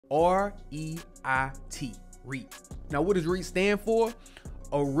R-E-I-T, REIT. Now, what does REIT stand for?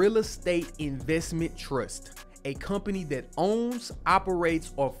 A real estate investment trust, a company that owns,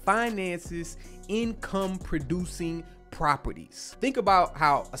 operates, or finances income producing properties. Think about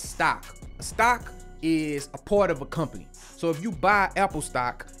how a stock is a part of a company. So if you buy Apple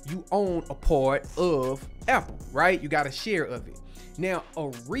stock, you own a part of Apple, right? You got a share of it. Now, a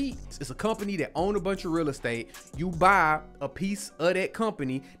REIT is a company that owns a bunch of real estate. You buy a piece of that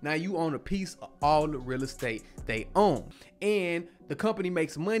company. Now you own a piece of all the real estate they own. And the company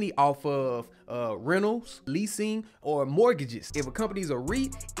makes money off of rentals, leasing, or mortgages. If a company is a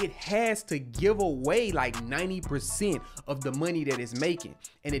REIT, it has to give away like 90% of the money that it's making.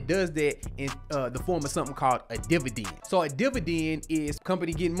 And it does that in the form of something called a dividend. So a dividend is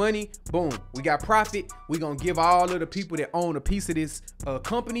company getting money, boom, we got profit. We're gonna give all of the people that own a piece of this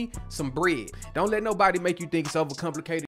company some bread. Don't let nobody make you think it's overcomplicated.